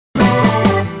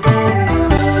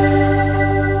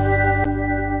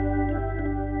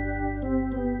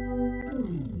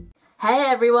Hey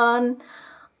everyone!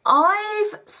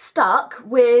 I've stuck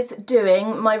with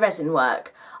doing my resin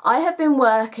work. I have been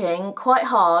working quite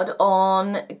hard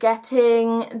on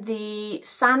getting the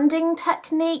sanding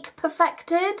technique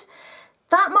perfected.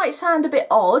 That might sound a bit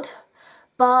odd,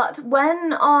 but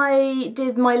when I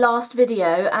did my last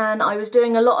video and I was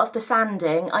doing a lot of the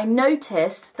sanding, I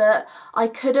noticed that I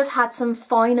could have had some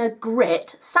finer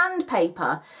grit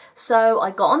sandpaper. So I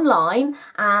got online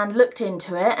and looked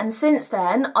into it, and since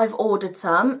then I've ordered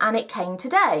some and it came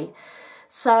today.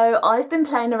 So I've been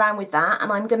playing around with that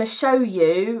and I'm going to show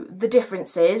you the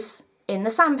differences in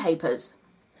the sandpapers.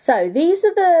 So these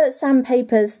are the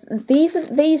sandpapers,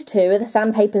 these two are the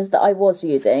sandpapers that I was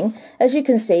using. As you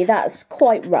can see, that's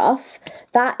quite rough.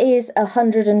 That is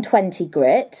 120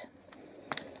 grit.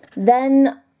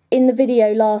 Then in the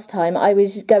video last time I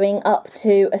was going up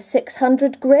to a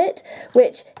 600 grit,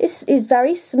 which is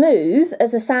very smooth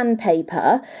as a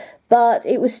sandpaper, but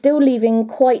it was still leaving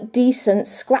quite decent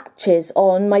scratches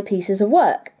on my pieces of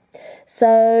work.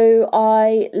 So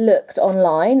I looked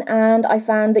online and I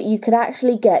found that you could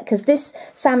actually get, because this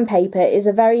sandpaper is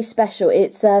a very special,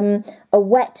 it's a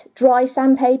wet dry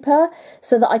sandpaper,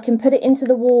 so that I can put it into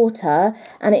the water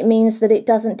and it means that it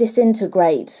doesn't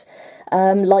disintegrate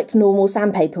like normal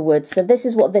sandpaper would. So this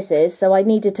is what this is. So I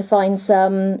needed to find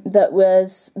some that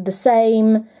was the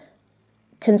same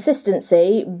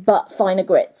consistency but finer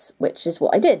grits, which is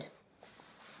what I did.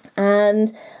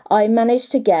 And I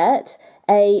managed to get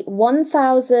a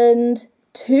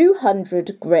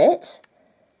 1200 grit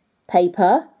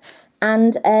paper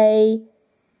and a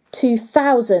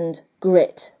 2000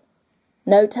 grit,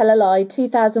 no, tell a lie,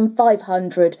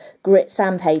 2500 grit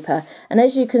sandpaper. And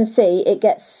as you can see, it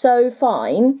gets so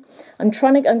fine. I'm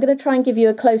going to try and give you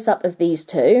a close-up of these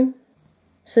two.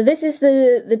 So this is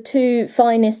the two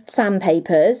finest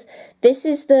sandpapers. This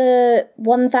is the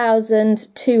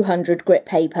 1200 grit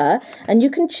paper, and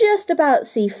you can just about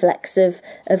see flecks of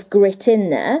grit in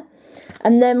there.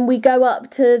 And then we go up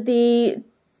to the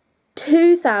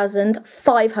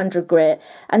 2500 grit,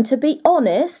 and to be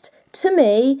honest, to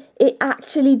me, it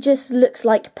actually just looks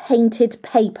like painted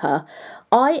paper.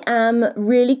 I am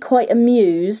really quite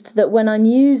amused that when I'm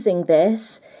using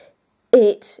this,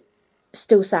 it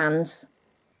still sands.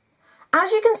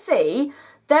 As you can see,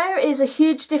 there is a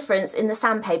huge difference in the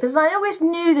sandpapers, and I always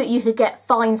knew that you could get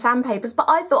fine sandpapers, but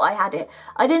I thought I had it.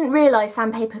 I didn't realise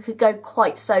sandpaper could go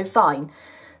quite so fine.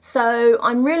 So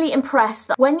I'm really impressed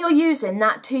that when you're using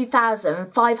that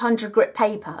 2500 grit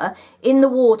paper in the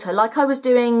water, like I was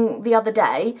doing the other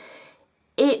day,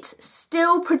 it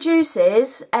still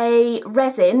produces a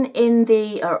resin in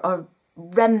the, a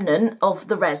remnant of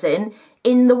the resin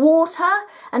in the water,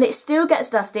 and it still gets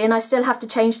dusty and I still have to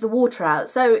change the water out.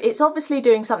 So it's obviously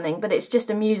doing something, but it's just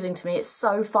amusing to me. It's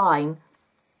so fine.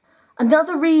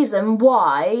 Another reason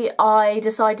why I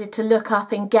decided to look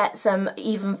up and get some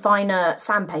even finer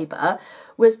sandpaper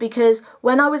was because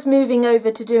when I was moving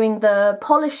over to doing the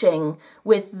polishing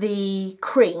with the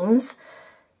creams,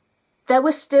 there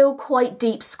were still quite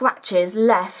deep scratches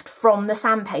left from the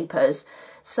sandpapers.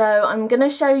 So I'm going to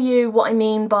show you what I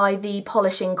mean by the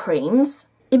polishing creams.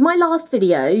 In my last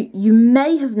video, you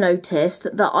may have noticed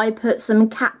that I put some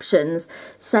captions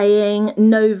saying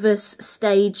Novus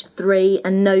Stage 3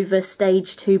 and Novus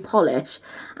Stage 2 polish.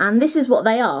 And this is what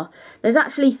they are. There's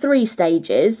actually 3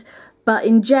 stages, but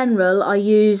in general I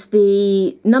use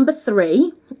the number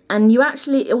 3, and you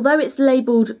actually, although it's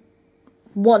labelled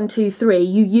 1, 2, 3,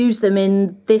 you use them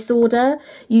in this order.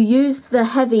 You use the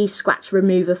heavy scratch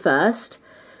remover first,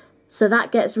 so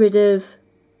that gets rid of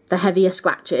the heavier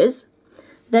scratches.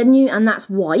 Then and that's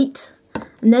white.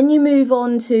 And then you move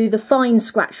on to the fine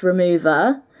scratch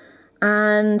remover,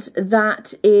 and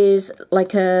that is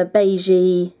like a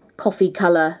beigey coffee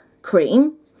colour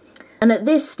cream. And at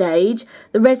this stage,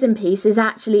 the resin piece is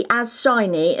actually as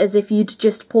shiny as if you'd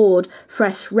just poured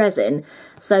fresh resin.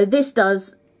 So these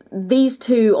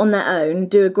two on their own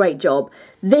do a great job.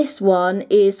 This one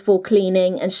is for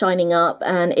cleaning and shining up,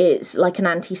 and it's like an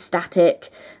anti-static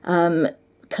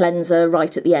cleanser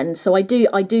right at the end. So I do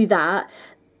that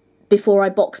before I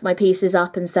box my pieces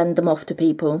up and send them off to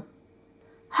people.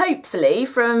 Hopefully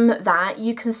from that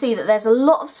you can see that there's a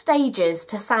lot of stages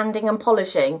to sanding and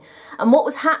polishing, and what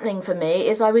was happening for me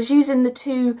is I was using the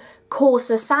 2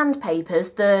 coarser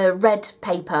sandpapers, the red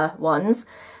paper ones,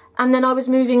 and then I was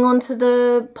moving on to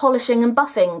the polishing and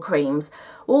buffing creams.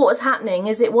 What was happening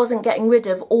is it wasn't getting rid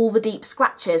of all the deep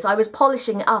scratches. I was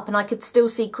polishing it up and I could still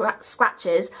see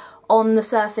scratches on the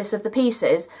surface of the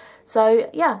pieces. So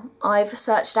yeah, I've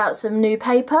searched out some new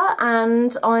paper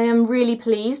and I am really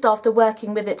pleased after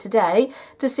working with it today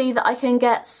to see that I can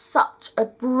get such a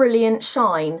brilliant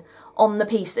shine on the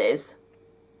pieces.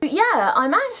 But yeah,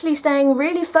 I'm actually staying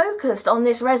really focused on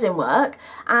this resin work,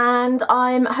 and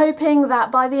I'm hoping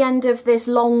that by the end of this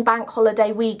long bank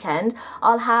holiday weekend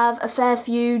I'll have a fair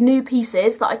few new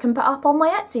pieces that I can put up on my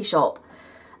Etsy shop.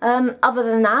 Other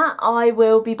than that, I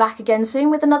will be back again soon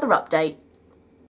with another update.